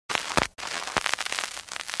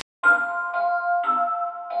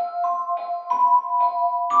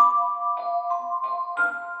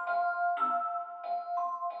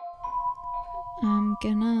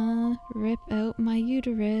gonna rip out my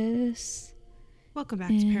uterus. Welcome back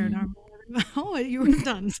to Paranormal. Oh, you were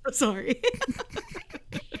done. So sorry.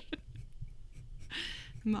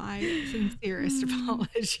 My sincerest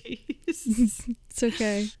apologies. It's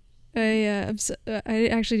okay. I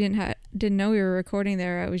actually didn't know we were recording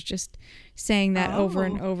there. I was just saying that over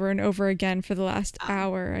and over and over again for the last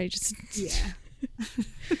hour. I just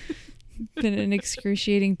been in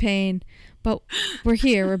excruciating pain, but we're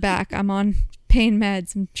here. We're back. I'm on pain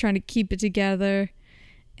meds. I'm trying to keep it together,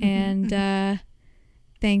 and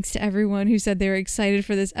thanks to everyone who said they were excited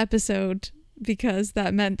for this episode, because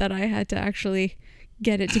that meant that I had to actually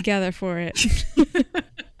get it together for it.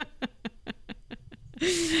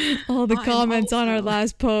 All the comments on our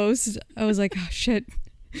last post, I was like, oh shit,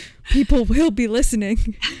 people will be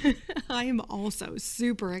listening. I am also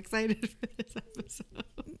super excited for this episode.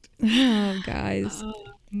 Oh, guys.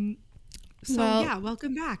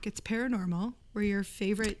 Welcome back. It's Paranormal. We're your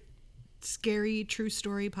favorite scary true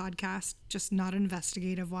story podcast, just not an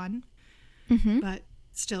investigative one, but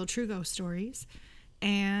still true ghost stories.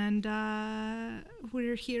 And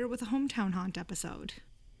we're here with a hometown haunt episode.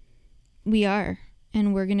 We are.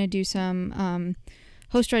 And we're going to do some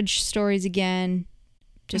Host Reg stories again,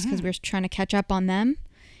 just because we're trying to catch up on them.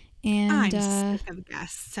 And I'm sick of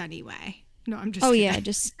guests anyway. No, I'm just kidding. Yeah,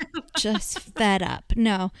 just fed up.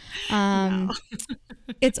 No. No.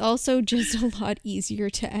 It's also just a lot easier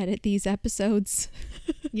to edit these episodes.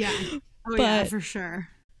 Yeah. Yeah, for sure.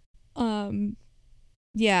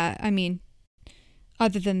 Yeah, I mean,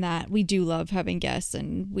 other than that, we do love having guests,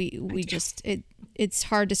 and we just it's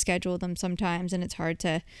hard to schedule them sometimes, and it's hard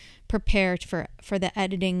to prepare for the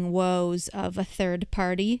editing woes of a third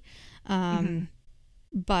party.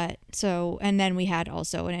 But so, and then we had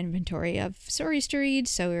also an inventory of stories to read,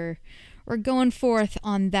 so we're going forth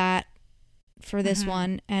on that for this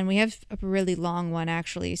one, and we have a really long one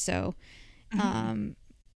actually. So,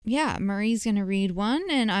 yeah, Murray's gonna read one,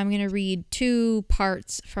 and I'm gonna read two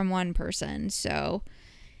parts from one person. So,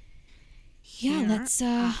 yeah,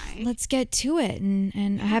 let's get to it.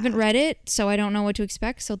 And I haven't read it, so I don't know what to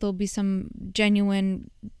expect. So there'll be some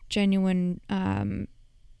genuine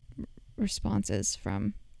responses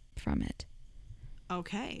from it.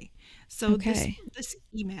 Okay. So this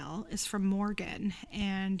email is from Morgan,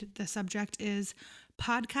 and the subject is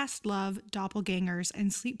podcast love, doppelgangers,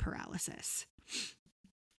 and sleep paralysis.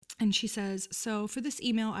 And she says, so for this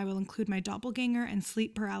email, I will include my doppelganger and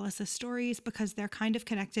sleep paralysis stories because they're kind of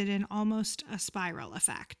connected in almost a spiral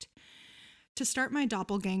effect. To start my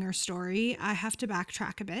doppelganger story, I have to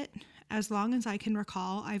backtrack a bit. As long as I can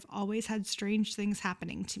recall, I've always had strange things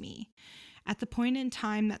happening to me. At the point in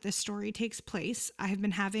time that this story takes place, I have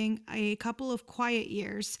been having a couple of quiet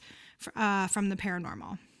years from the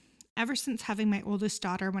paranormal. Ever since having my oldest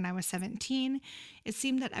daughter when I was 17, it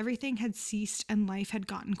seemed that everything had ceased and life had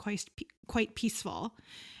gotten quite peaceful.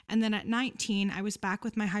 And then at 19, I was back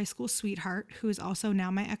with my high school sweetheart, who is also now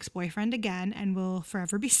my ex-boyfriend again and will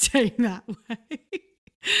forever be staying that way.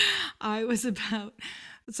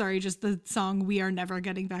 Just the song We Are Never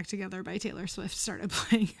Getting Back Together by Taylor Swift started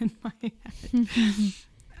playing in my head.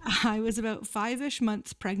 I was about 5-ish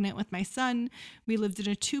months pregnant with my son. We lived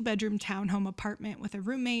in a 2-bedroom townhome apartment with a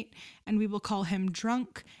roommate, and we will call him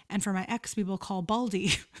Drunk, and for my ex, we will call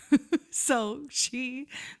Baldy. So she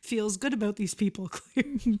feels good about these people,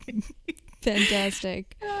 clearly.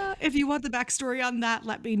 Fantastic. If you want the backstory on that,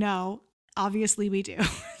 let me know. Obviously, we do.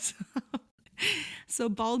 So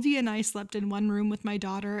Baldy and I slept in one room with my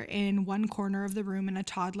daughter in one corner of the room in a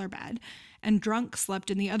toddler bed, and Drunk slept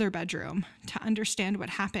in the other bedroom. To understand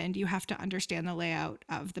what happened, you have to understand the layout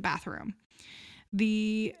of the bathroom.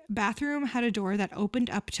 The bathroom had a door that opened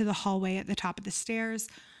up to the hallway at the top of the stairs,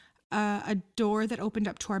 a door that opened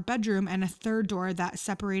up to our bedroom, and a third door that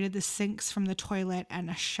separated the sinks from the toilet and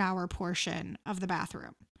a shower portion of the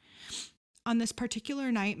bathroom. On this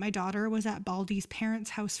particular night, my daughter was at Baldy's parents'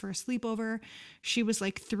 house for a sleepover. She was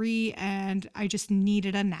like 3 and I just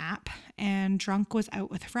needed a nap. And Drunk was out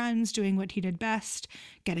with friends doing what he did best,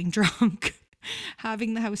 getting drunk.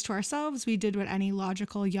 Having the house to ourselves, we did what any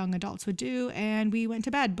logical young adults would do, and we went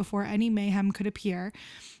to bed before any mayhem could appear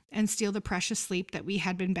and steal the precious sleep that we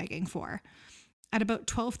had been begging for. At about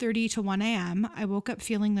 12:30 to 1 a.m., I woke up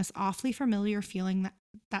feeling this awfully familiar feeling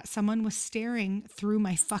that someone was staring through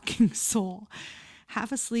my fucking soul.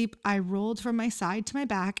 Half asleep, I rolled from my side to my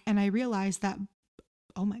back, and I realized that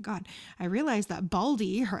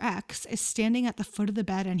Baldy, her ex, is standing at the foot of the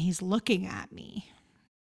bed and he's looking at me.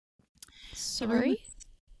 Sorry?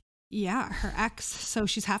 Yeah, her ex. So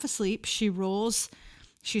she's half asleep. She rolls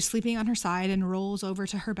She's sleeping on her side and rolls over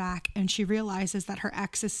to her back, and she realizes that her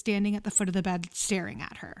ex is standing at the foot of the bed staring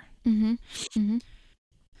at her. Mm-hmm. Mm-hmm.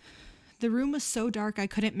 The room was so dark I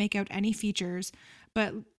couldn't make out any features,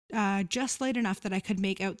 but just light enough that I could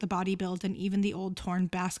make out the body build and even the old torn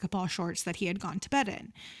basketball shorts that he had gone to bed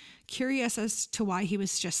in. Curious as to why he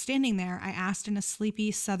was just standing there, I asked in a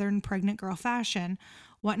sleepy southern pregnant girl fashion,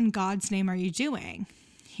 "What in God's name are you doing?"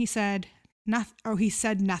 He said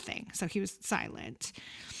nothing, so he was silent.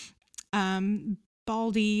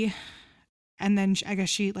 Baldy, and then I guess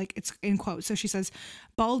she, like, it's in quotes, so she says,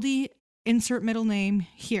 "Baldy, insert middle name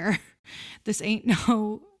here. This ain't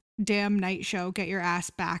no damn night show. Get your ass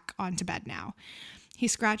back onto bed now." He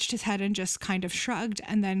scratched his head and just kind of shrugged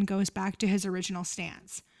and then goes back to his original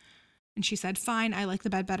stance. And she said, "Fine, I like the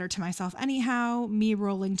bed better to myself anyhow," me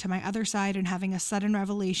rolling to my other side and having a sudden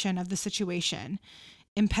revelation of the situation.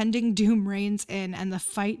 Impending doom reigns in, and the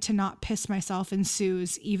fight to not piss myself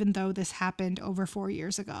ensues, even though this happened over 4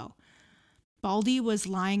 years ago. Baldy was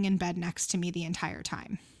lying in bed next to me the entire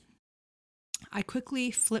time. I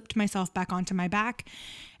quickly flipped myself back onto my back,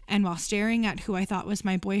 and while staring at who I thought was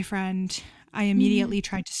my boyfriend, I immediately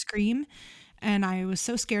tried to scream, and I was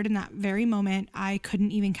so scared in that very moment, I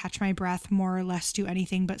couldn't even catch my breath, more or less do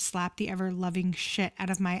anything but slap the ever-loving shit out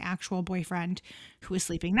of my actual boyfriend, who was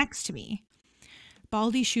sleeping next to me.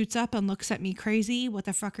 Baldy shoots up and looks at me crazy. "What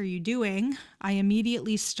the fuck are you doing?" I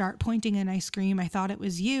immediately start pointing and I scream, "I thought it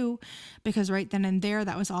was you," because right then and there,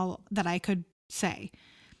 that was all that I could say.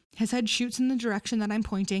 His head shoots in the direction that I'm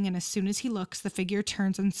pointing, and as soon as he looks, the figure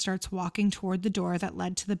turns and starts walking toward the door that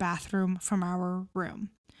led to the bathroom from our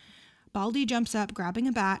room. Baldy jumps up, grabbing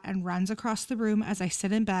a bat, and runs across the room as I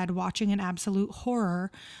sit in bed watching in absolute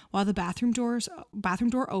horror while the bathroom door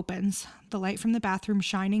opens, the light from the bathroom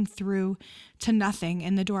shining through to nothing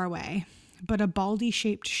in the doorway, but a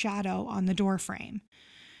Baldy-shaped shadow on the door frame.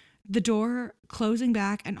 The door closing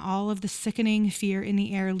back and all of the sickening fear in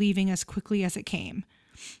the air leaving as quickly as it came.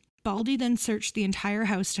 Baldy then searched the entire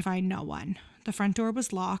house to find no one. The front door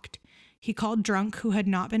was locked. He called Drunk, who had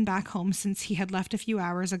not been back home since he had left a few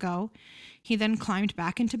hours ago. He then climbed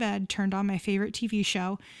back into bed, turned on my favorite TV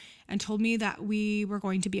show, and told me that we were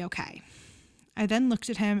going to be okay. I then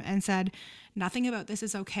looked at him and said, "Nothing about this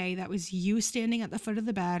is okay. That was you standing at the foot of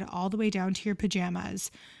the bed all the way down to your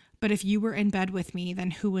pajamas. But if you were in bed with me,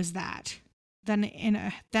 then who was that?" Then in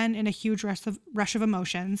a huge rush of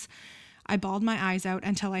emotions, I bawled my eyes out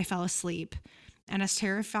until I fell asleep. And as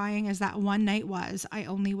terrifying as that one night was, I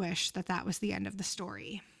only wish that that was the end of the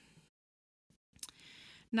story.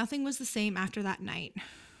 Nothing was the same after that night.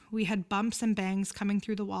 We had bumps and bangs coming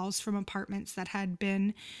through the walls from apartments that had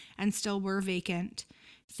been and still were vacant,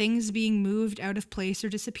 things being moved out of place or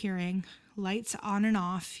disappearing, lights on and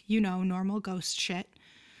off, normal ghost shit.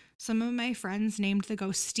 Some of my friends named the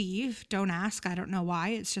ghost Steve. Don't ask, I don't know why,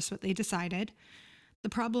 it's just what they decided. The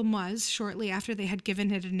problem was, shortly after they had given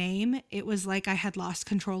it a name, it was like I had lost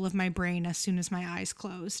control of my brain as soon as my eyes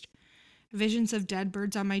closed. Visions of dead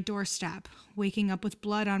birds on my doorstep, waking up with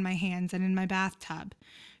blood on my hands and in my bathtub.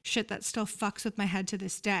 Shit that still fucks with my head to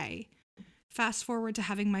this day. Fast forward to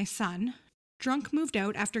having my son. Drunk moved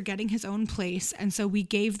out after getting his own place, and so we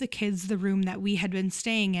gave the kids the room that we had been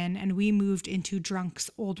staying in, and we moved into Drunk's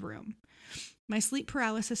old room. My sleep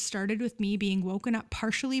paralysis started with me being woken up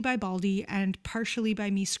partially by Baldy and partially by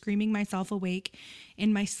me screaming myself awake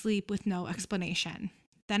in my sleep with no explanation.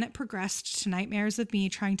 Then it progressed to nightmares of me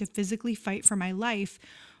trying to physically fight for my life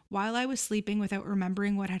while I was sleeping without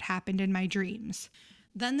remembering what had happened in my dreams.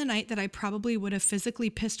 Then the night that I probably would have physically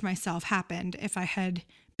pissed myself happened if I had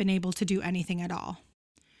been able to do anything at all.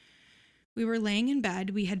 We were laying in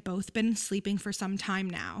bed. We had both been sleeping for some time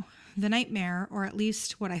now. The nightmare, or at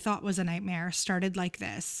least what I thought was a nightmare, started like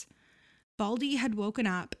this. Baldy had woken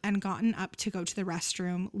up and gotten up to go to the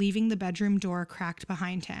restroom, leaving the bedroom door cracked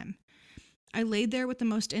behind him. I laid there with the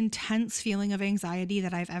most intense feeling of anxiety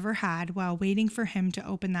that I've ever had while waiting for him to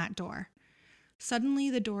open that door. Suddenly,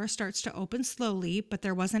 the door starts to open slowly, but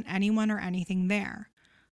there wasn't anyone or anything there.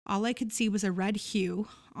 All I could see was a red hue,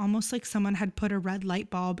 almost like someone had put a red light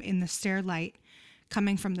bulb in the stair light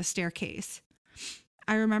coming from the staircase.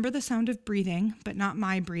 I remember the sound of breathing, but not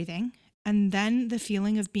my breathing, and then the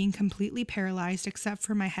feeling of being completely paralyzed except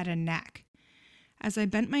for my head and neck. As I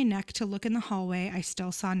bent my neck to look in the hallway, I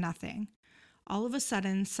still saw nothing. All of a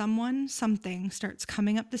sudden, something starts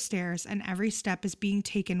coming up the stairs, and every step is being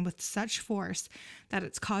taken with such force that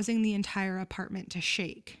it's causing the entire apartment to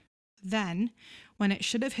shake. Then, When it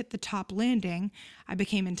should have hit the top landing, I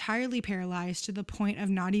became entirely paralyzed to the point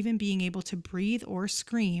of not even being able to breathe or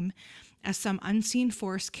scream, as some unseen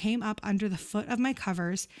force came up under the foot of my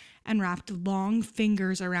covers and wrapped long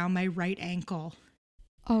fingers around my right ankle.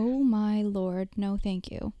 Oh my Lord, no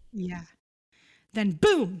thank you. Yeah. Then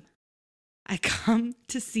boom! I come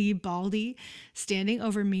to see Baldy standing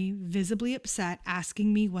over me, visibly upset,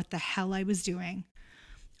 asking me what the hell I was doing.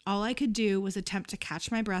 All I could do was attempt to catch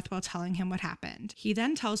my breath while telling him what happened. He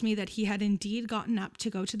then tells me that he had indeed gotten up to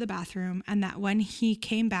go to the bathroom and that when he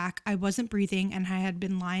came back, I wasn't breathing and I had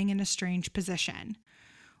been lying in a strange position.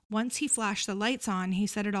 Once he flashed the lights on, he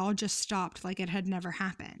said it all just stopped like it had never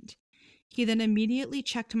happened. He then immediately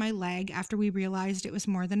checked my leg after we realized it was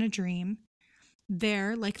more than a dream.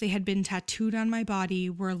 There, like they had been tattooed on my body,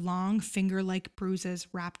 were long finger-like bruises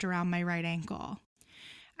wrapped around my right ankle.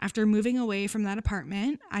 After moving away from that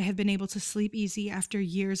apartment, I have been able to sleep easy after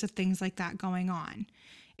years of things like that going on.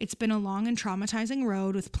 It's been a long and traumatizing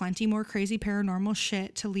road with plenty more crazy paranormal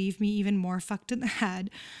shit to leave me even more fucked in the head,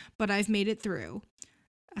 but I've made it through.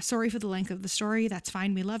 Sorry for the length of the story. That's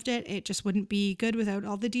fine. We loved it. It just wouldn't be good without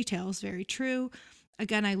all the details. Very true.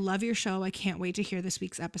 Again, I love your show. I can't wait to hear this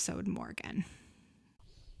week's episode, Morgan.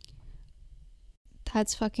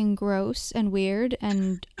 That's fucking gross and weird,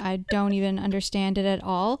 and I don't even understand it at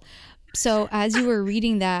all. So as you were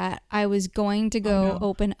reading that, I was going to go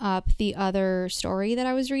open up the other story that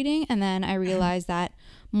I was reading, and then I realized that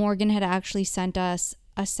Morgan had actually sent us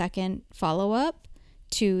a second follow-up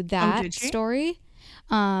to that story.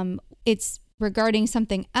 It's regarding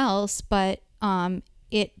something else, but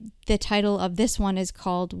the title of this one is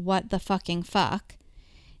called What the Fucking Fuck,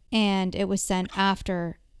 and it was sent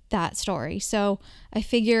after that story. So I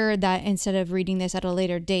figure that instead of reading this at a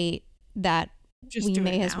later date, that we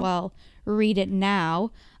may as well read it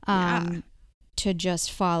now, to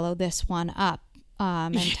just follow this one up,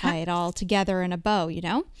 and tie it all together in a bow, you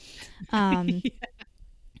know?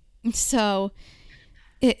 So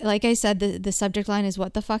like I said, the subject line is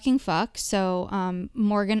what the fucking fuck. So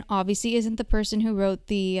Morgan obviously isn't the person who wrote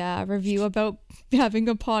the review about having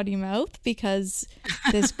a potty mouth, because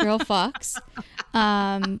this girl fucks.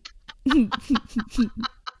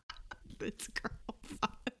 This girl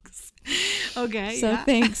fucks. Okay. So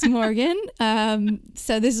thanks, Morgan.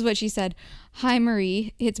 So this is what she said. Hi,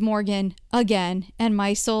 Marie. It's Morgan again, and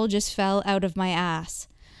my soul just fell out of my ass.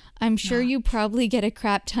 I'm sure you probably get a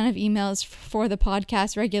crap ton of emails for the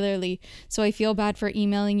podcast regularly, so I feel bad for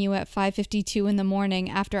emailing you at 5:52 in the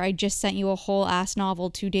morning after I just sent you a whole ass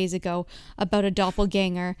novel 2 days ago about a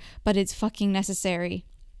doppelgänger, but it's fucking necessary.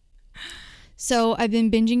 So I've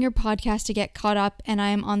been binging your podcast to get caught up, and I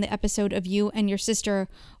am on the episode of you and your sister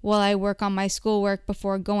while I work on my schoolwork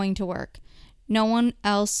before going to work. No one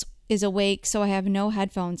else is awake, so I have no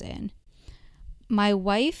headphones in. My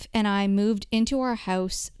wife and I moved into our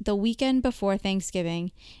house the weekend before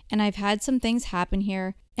Thanksgiving, and I've had some things happen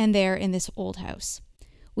here and there in this old house.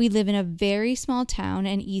 We live in a very small town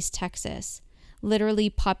in East Texas, literally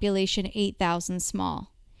population 8,000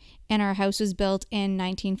 small, and our house was built in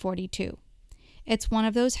 1942. It's one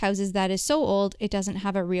of those houses that is so old it doesn't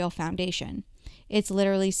have a real foundation. It's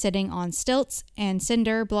literally sitting on stilts and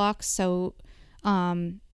cinder blocks, so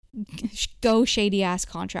go shady ass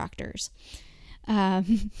contractors.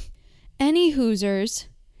 Any Hoosers,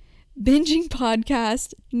 binging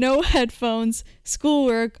podcast, no headphones,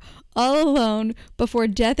 schoolwork, all alone, before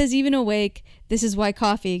death is even awake. This is why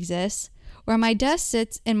coffee exists. Where my desk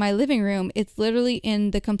sits in my living room, it's literally in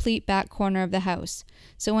the complete back corner of the house.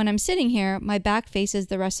 So when I'm sitting here, my back faces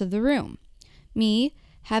the rest of the room. Me,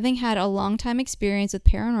 having had a long time experience with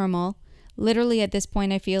paranormal, literally at this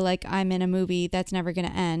point I feel like I'm in a movie that's never going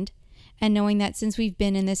to end. And knowing that since we've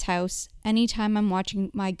been in this house, anytime I'm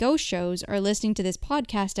watching my ghost shows or listening to this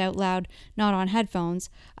podcast out loud, not on headphones,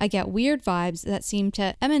 I get weird vibes that seem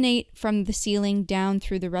to emanate from the ceiling down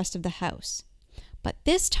through the rest of the house. But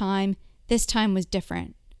this time was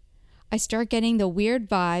different. I start getting the weird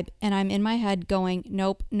vibe and I'm in my head going,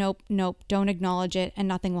 nope, nope, nope, don't acknowledge it and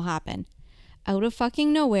nothing will happen. Out of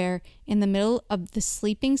fucking nowhere, in the middle of the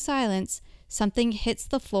sleeping silence, something hits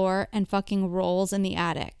the floor and fucking rolls in the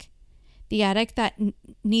attic. The attic that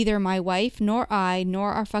neither my wife nor I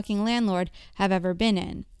nor our fucking landlord have ever been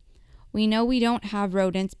in. We know we don't have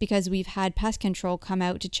rodents because we've had pest control come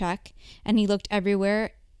out to check, and he looked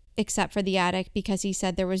everywhere except for the attic because he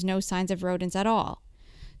said there was no signs of rodents at all.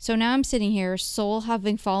 So now I'm sitting here, soul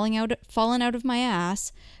having fallen out of my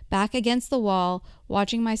ass, back against the wall,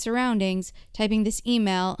 watching my surroundings, typing this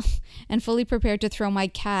email, and fully prepared to throw my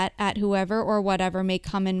cat at whoever or whatever may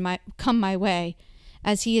come my way.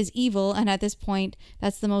 as he is evil, and at this point,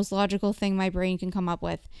 that's the most logical thing my brain can come up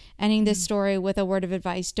with. Ending this story with a word of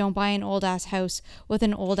advice: don't buy an old-ass house with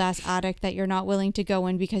an old-ass attic that you're not willing to go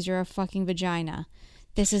in because you're a fucking vagina.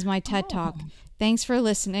 This is my TED Talk. Thanks for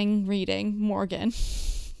listening, reading, Morgan.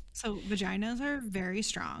 So vaginas are very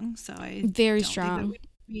strong. So I Very don't strong. think that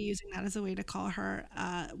we'd be using that as a way to call her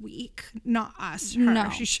weak. Not us. Her. No.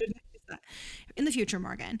 She shouldn't use that. In the future,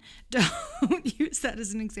 Morgan, don't use that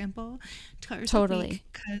as an example to call yourself Totally.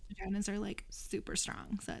 because vaginas are like super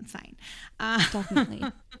strong. So it's fine. Definitely.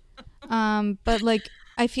 But like,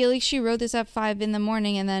 I feel like she wrote this at 5 a.m,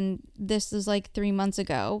 and then this was like 3 months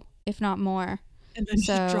ago, if not more. And then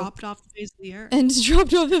she dropped off the face of the earth. And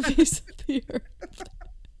dropped off the face of the earth.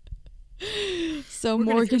 So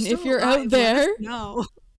Morgan, if you're out there,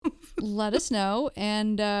 let us know,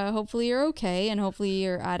 and hopefully you're okay, and hopefully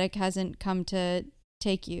your attic hasn't come to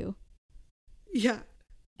take you. Yeah.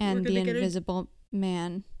 And the invisible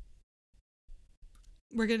man.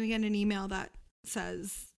 We're gonna get an email that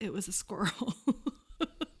says it was a squirrel.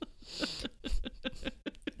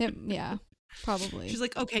 Yeah, probably. She's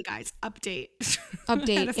like, okay, guys, update.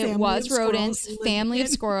 It was rodents, family of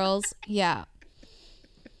squirrels. Yeah.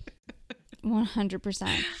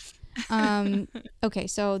 100%. Okay,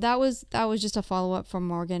 so that was just a follow-up from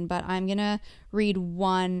Morgan, but I'm gonna read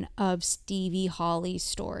one of Stevie Hawley's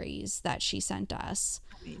stories that she sent us.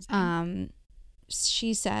 Amazing.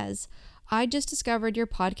 She says, I just discovered your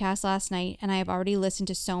podcast last night, and I have already listened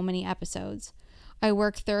to so many episodes. I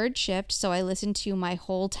work third shift, so I listened to my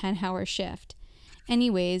whole 10-hour shift.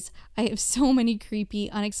 Anyways, I have so many creepy,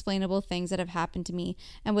 unexplainable things that have happened to me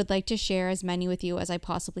and would like to share as many with you as I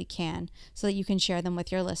possibly can so that you can share them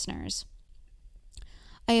with your listeners.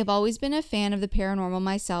 I have always been a fan of the paranormal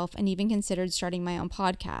myself and even considered starting my own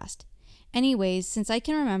podcast. Anyways, since I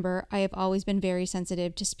can remember, I have always been very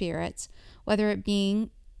sensitive to spirits, whether it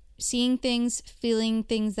being seeing things, feeling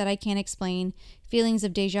things that I can't explain, feelings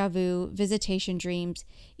of deja vu, visitation dreams,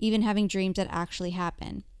 even having dreams that actually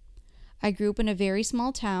happen. I grew up in a very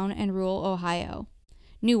small town in rural Ohio,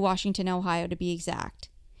 New Washington, Ohio to be exact.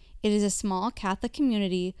 It is a small Catholic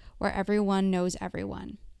community where everyone knows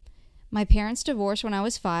everyone. My parents divorced when I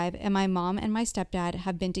was 5, and my mom and my stepdad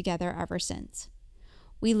have been together ever since.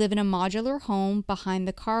 We live in a modular home behind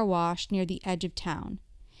the car wash near the edge of town,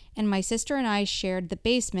 and my sister and I shared the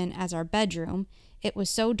basement as our bedroom. It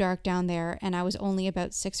was so dark down there, and I was only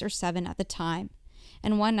about 6 or 7 at the time.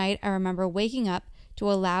 And one night I remember waking up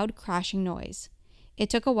to a loud crashing noise. It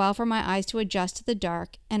took a while for my eyes to adjust to the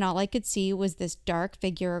dark, and all I could see was this dark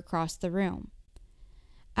figure across the room.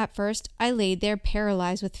 At first, I laid there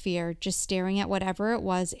paralyzed with fear, just staring at whatever it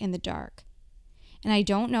was in the dark. And I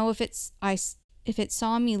don't know if it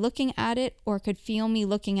saw me looking at it or could feel me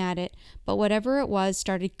looking at it, but whatever it was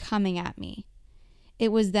started coming at me.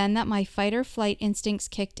 It was then that my fight or flight instincts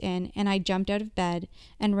kicked in, and I jumped out of bed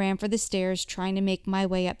and ran for the stairs, trying to make my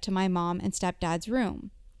way up to my mom and stepdad's room.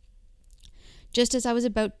 Just as I was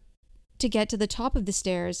about to get to the top of the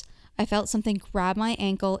stairs, I felt something grab my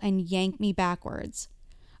ankle and yank me backwards.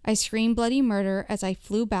 I screamed bloody murder as I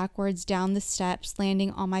flew backwards down the steps,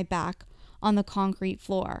 landing on my back on the concrete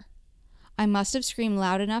floor. I must have screamed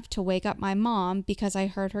loud enough to wake up my mom because I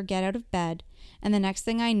heard her get out of bed, and the next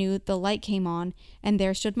thing I knew, the light came on, and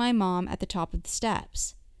there stood my mom at the top of the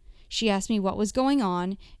steps. She asked me what was going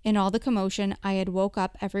on. In all the commotion, I had woke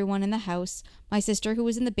up everyone in the house. My sister, who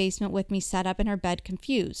was in the basement with me, sat up in her bed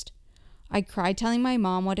confused. I cried, telling my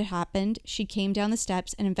mom what had happened. She came down the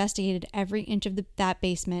steps and investigated every inch of that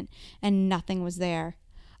basement, and nothing was there.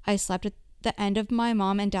 I slept at the end of my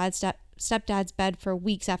mom and stepdad's bed for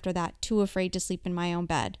weeks after that, too afraid to sleep in my own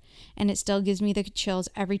bed, and it still gives me the chills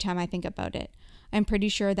every time I think about it. I'm pretty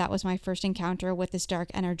sure that was my first encounter with this dark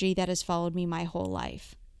energy that has followed me my whole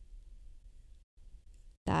life.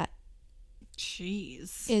 That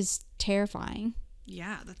is terrifying.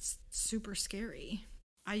 Yeah, that's super scary.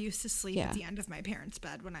 I used to sleep at the end of my parents'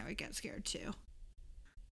 bed when I would get scared too.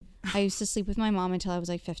 I used to sleep with my mom until I was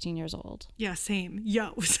like 15 years old. Yeah, same.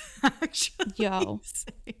 Actually.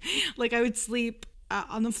 Same. Like I would sleep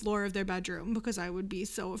on the floor of their bedroom because I would be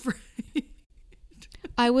so afraid.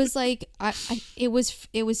 I was like, it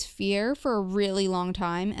was fear for a really long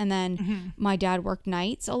time, and then my dad worked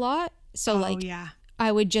nights a lot, so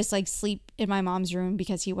I would just like sleep in my mom's room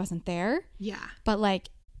because he wasn't there. Yeah. But like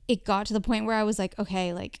it got to the point where I was like,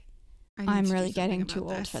 okay, like I'm really getting too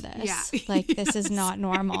old for this. Yeah. Like this is not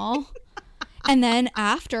normal. And then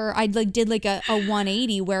after I did a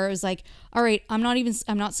 180 where it was like, all right, I'm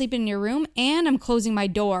not sleeping in your room, and I'm closing my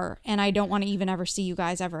door, and I don't want to even ever see you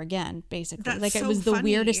guys ever again, basically. That's like it so was the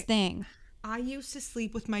funny. weirdest thing. I used to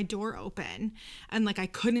sleep with my door open, and like I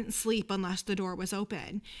couldn't sleep unless the door was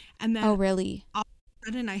open. And then Oh, really? all of a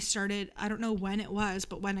sudden I started, I don't know when it was,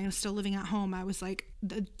 but when I was still living at home, I was like,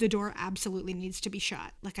 the door absolutely needs to be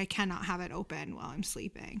shut. Like I cannot have it open while I'm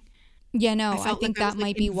sleeping. Yeah, I no, I felt like think I that was like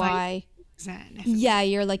might be inviting why. things in if it was Yeah, open.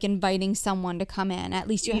 you're like inviting someone to come in. At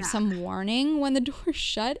least you have Yeah. some warning when the door's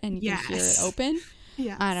shut and you can hear it Yes. open.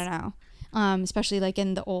 I don't Yes. know. Especially like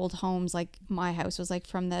in the old homes, like my house was like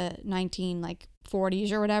from the 19 like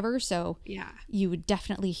 40s or whatever, so Yeah. you would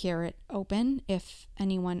definitely hear it open if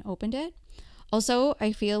anyone opened it. Also,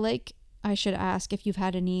 I feel like I should ask if you've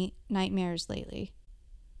had any nightmares lately.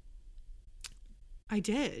 I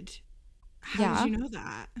did. How did Yeah, you know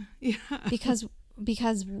that? Yeah. because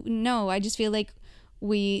no, I just feel like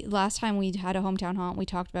we last time we had a hometown haunt, we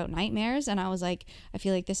talked about nightmares, and I was like, I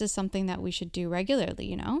feel like this is something that we should do regularly,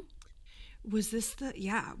 you know? Was this the,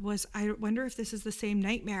 yeah, was, I wonder if this is the same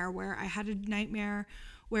nightmare where I had a nightmare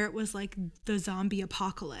where it was like the zombie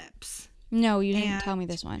apocalypse. No, you didn't And tell me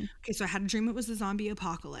this one. okay, so I had a dream it was the zombie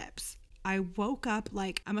apocalypse. I woke up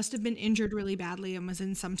like I must have been injured really badly and was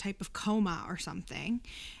in some type of coma or something.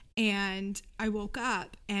 And I woke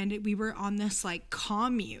up and we were on this like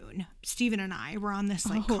commune. Stephen and I were on this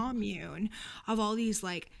like Oh. commune of all these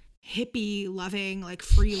like hippie loving, like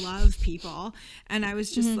free love people. And I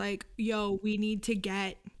was just like, yo, we need to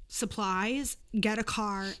get supplies, get a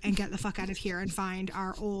car, and get the fuck out of here and find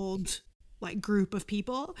our old like group of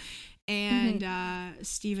people. And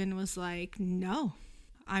Stephen was like, no,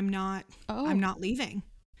 I'm not, I'm Oh, not leaving.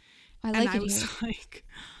 I And like I it was here. like,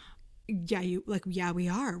 yeah, you like, yeah, we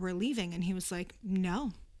are, we're leaving. And he was like,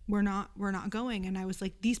 no, we're not going. And I was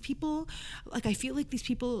like, these people, like, I feel like these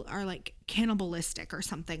people are like cannibalistic or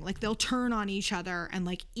something. Like they'll turn on each other and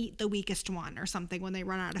like eat the weakest one or something when they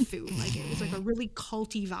run out of food. Like it was like a really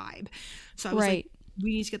culty vibe. So I was like, Right.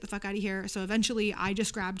 we need to get the fuck out of here. So eventually I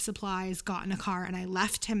just grabbed supplies, got in a car, and I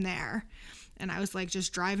left him there. And I was like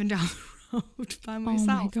just driving down the road by Oh my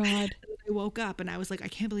myself. God. And then I woke up and I was like, I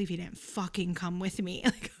can't believe he didn't fucking come with me.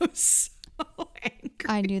 Like I was so angry.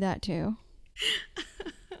 I do that too.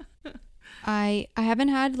 I haven't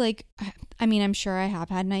had like I mean, I'm sure I have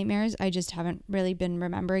had nightmares. I just haven't really been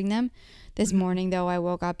remembering them. This morning though, I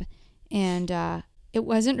woke up and it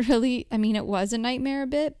wasn't really, I mean, it was a nightmare a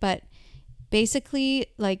bit, but basically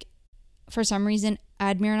like for some reason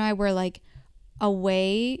Admir and I were like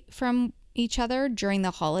away from each other during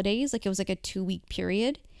the holidays. Like it was like a 2-week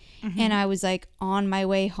period. And I was like on my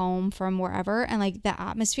way home from wherever, and like the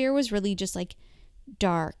atmosphere was really just like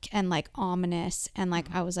dark and like ominous, and like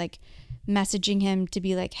I was like messaging him to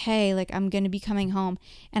be like, hey, like I'm gonna be coming home.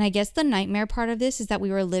 And I guess the nightmare part of this is that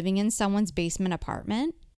we were living in someone's basement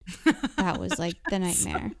apartment. That was like the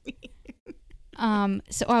nightmare.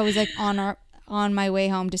 So I was like on my way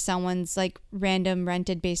home to someone's like random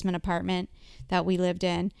rented basement apartment that we lived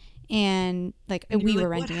in, and like And we you're were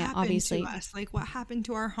like, what renting it happened obviously. to us? Like what happened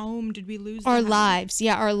to our home? Did we lose the Our house? lives,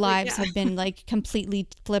 yeah, our Like, lives yeah. have been like completely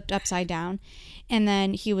flipped upside down. And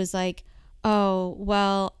then he was like, oh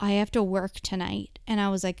well, I have to work tonight. And I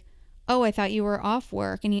was like, oh, I thought you were off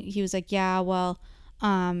work. And he was like, yeah, well,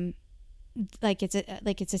 um like it's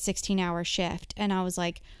a 16-hour shift. And I was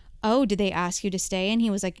like, oh, did they ask you to stay? And he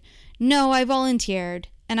was like, no, I volunteered.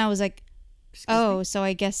 And I was like, Excuse me. oh, so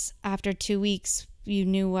I guess after 2 weeks you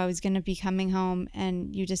knew I was going to be coming home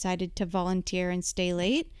and you decided to volunteer and stay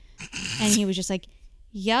late. And he was just like,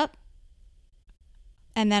 yep.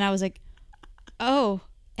 And then I was like, oh,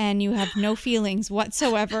 and you have no feelings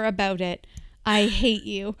whatsoever about it. I hate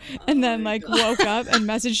you. And then like woke up and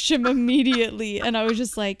messaged him immediately. And I was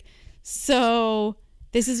just like, so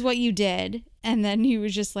this is what you did. And then he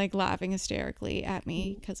was just like laughing hysterically at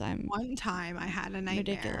me because I'm One time I had a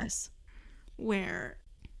nightmare ridiculous. where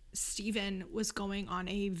Stephen was going on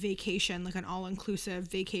a vacation, like an all-inclusive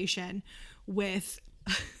vacation with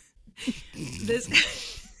this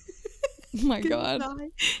Oh my God.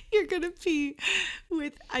 you're gonna be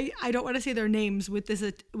with I don't want to say their names, with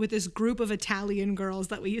this group of Italian girls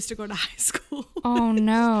that we used to go to high school Oh with.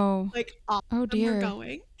 no. Like all Oh of them were dear.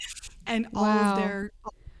 going, and all of Wow. their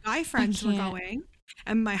guy I friends were can't. going,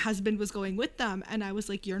 and my husband was going with them. And I was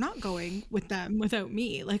like, you're not going with them without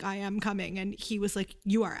me. Like I am coming. And he was like,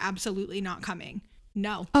 you are absolutely not coming.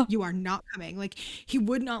 No, Oh, you are not coming. Like he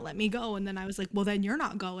would not let me go. And then I was like, well, then you're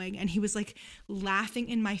not going. And he was like laughing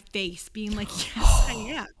in my face, being like, yes, I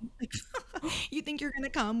am. Like, you think you're going to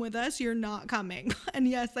come with us? You're not coming. And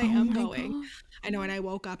yes, I oh am my going. God. I know. And I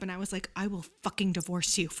woke up and I was like, I will fucking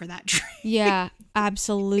divorce you for that dream. Yeah,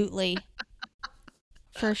 absolutely.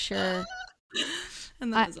 For sure.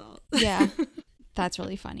 And that I was all. yeah, that's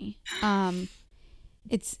really funny.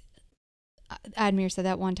 It's Admir said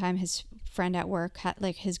that one time his friend at work had,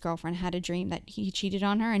 like, his girlfriend had a dream that he cheated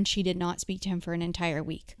on her and she did not speak to him for an entire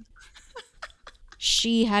week.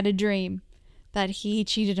 She had a dream that he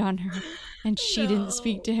cheated on her and she didn't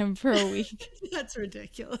speak to him for a week. That's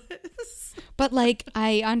ridiculous. But, like,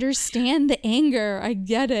 I understand the anger. I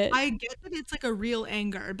get it. I get that it's like a real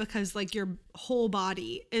anger because like your whole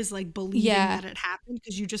body is like believing that it happened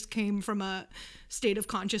because you just came from a state of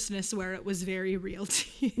consciousness where it was very real to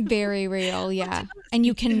you. Very real, yeah. And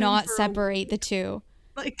you cannot separate the two.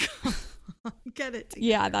 Like, get it together,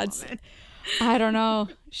 yeah, that's... woman. I don't know.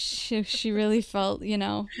 She really felt, I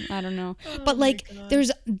don't know. But like, there's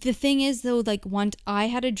the thing is though, like I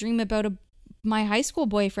had a dream about my high school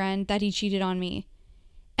boyfriend that he cheated on me,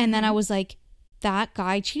 and then I was like, that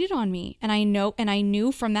guy cheated on me, and I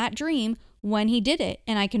knew from that dream when he did it,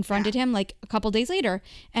 and I confronted him like a couple days later,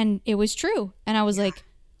 and it was true, and I was like,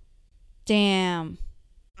 damn,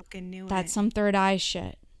 fucking knew that's some third eye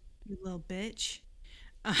shit. You little bitch.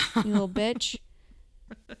 You little bitch.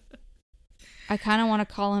 I kind of want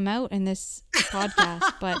to call him out in this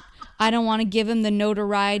podcast, but I don't want to give him the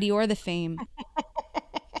notoriety or the fame.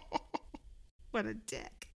 What a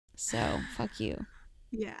dick. So, fuck you.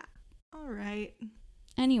 Yeah. All right.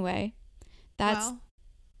 Anyway, that's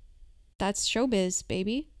showbiz,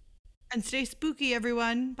 baby. And stay spooky,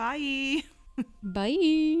 everyone. Bye.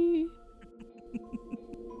 Bye.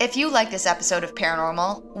 If you like this episode of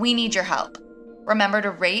Paranormal, we need your help. Remember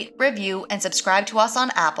to rate, review, and subscribe to us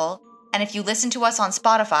on Apple. And if you listen to us on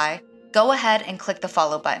Spotify, go ahead and click the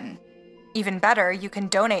follow button. Even better, you can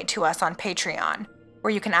donate to us on Patreon,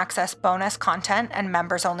 where you can access bonus content and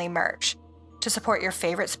members-only merch. To support your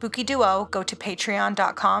favorite spooky duo, go to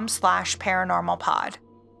patreon.com/paranormalpod.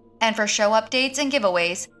 And for show updates and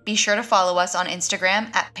giveaways, be sure to follow us on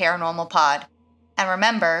Instagram at paranormalpod. And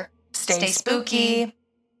remember, stay spooky.